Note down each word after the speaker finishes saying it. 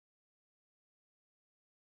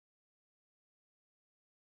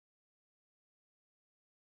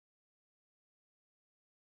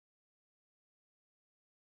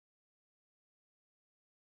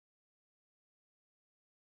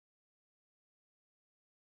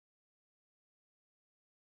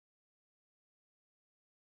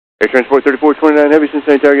Air Transport 3429 Heavy,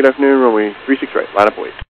 Cincinnati Tower, good afternoon, runway 36 right, line up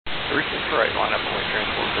wait. 36 right, line up wait,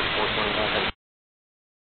 Transport 3429 Heavy.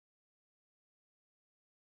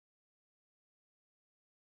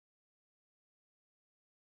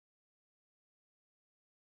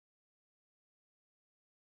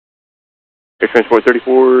 Air Transport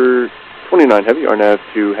 3429 Heavy, RNAV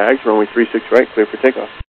to Hags, runway 36 right, clear for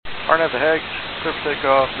takeoff. RNAV to Hags, clear for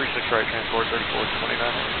takeoff, 36 right, Transport 3429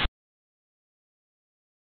 Heavy.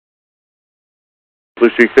 Blue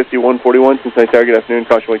Streak 5141, Cincinnati Tower, good afternoon,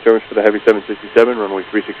 caution wait service for the Heavy 767, runway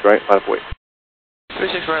 36 right, line up wait.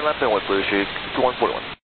 36 right, left and with Blue Streak 5141.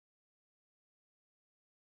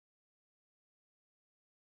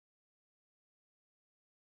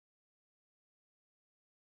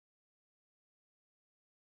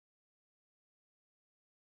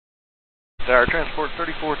 Tower Transport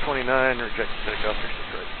 3429, rejected takeoff,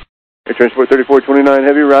 36 right. Air Transport 3429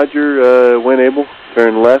 Heavy, roger, when able,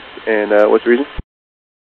 turn left, and what's the reason?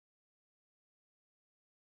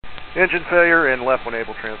 Engine failure and left when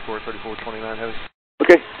able, Transport 3429 Heavy.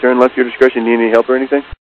 Okay, turn left, your discretion, need any help or anything?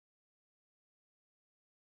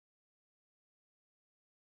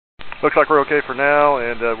 Looks like we're okay for now,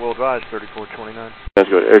 and we'll advise 3429. Sounds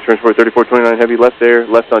good. Air Transport 3429 Heavy, left there,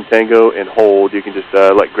 left on Tango, and hold. You can just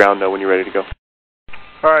let ground know when you're ready to go.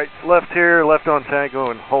 Alright, left here, left on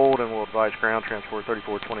Tango, and hold, and we'll advise ground, Transport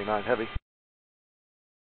 3429 Heavy.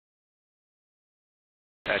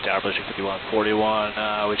 Tower, Blue Streak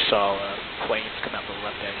 5141, we saw flames come out the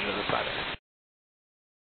left engine of the primary.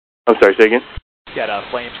 I'm sorry, say again? You had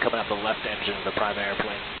flames coming out the left engine of the primary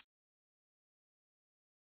airplane.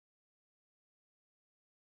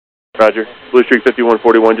 Roger. Blue Streak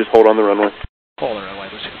 5141, just hold on the runway. Hold on the runway,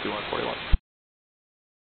 Blue Streak 5141.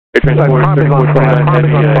 Air Transport 3429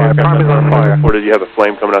 Heavy, Prime is on fire. Or did you have a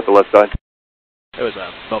flame coming out the left side? It was a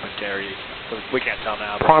momentary, we can't tell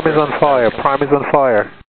now. Prime is on fire, Prime is on fire.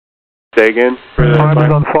 Say again? Prime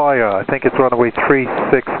is on fire, I think it's runway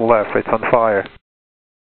 36 left, it's on fire.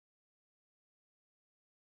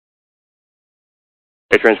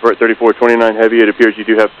 Air Transport 3429 Heavy, it appears you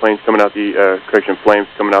do have planes coming out the, flames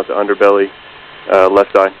coming out the underbelly,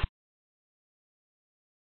 left side.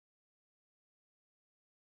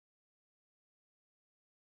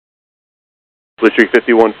 Blue Streak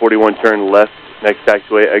 5141, turn left, next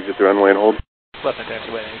taxiway, exit the runway and hold. Left and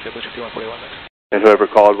taxiway, exit Blue Streak 5141 next. And whoever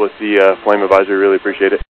called with the flame advisory, really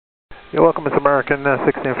appreciate it. You're welcome, Miss American,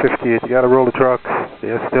 1658, you gotta roll the trucks,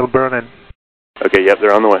 they're still burning. Okay, yep,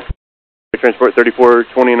 they're on the way. Air Transport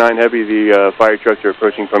 3429 Heavy, the fire trucks are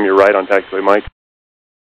approaching from your right on taxiway, Mike.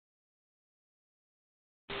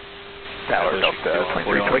 Tower, we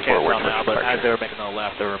can't tell now, but as they were making the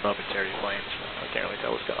left, there were momentary flames. I can't really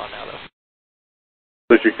tell what's going on now, though.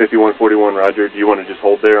 Blue Streak 5141, roger. Do you want to just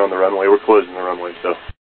hold there on the runway? We're closing the runway, so.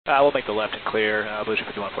 We'll make the left and clear, Blue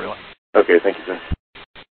Streak 5141. Okay, thank you, sir.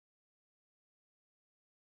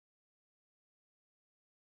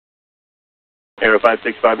 Aero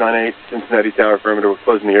 56598, Cincinnati Tower, affirmative. We're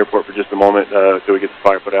closing the airport for just a moment until we get the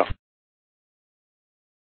fire put out.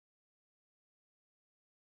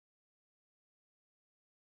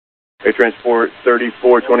 Air Transport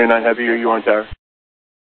 3429 Heavy, are you on tower?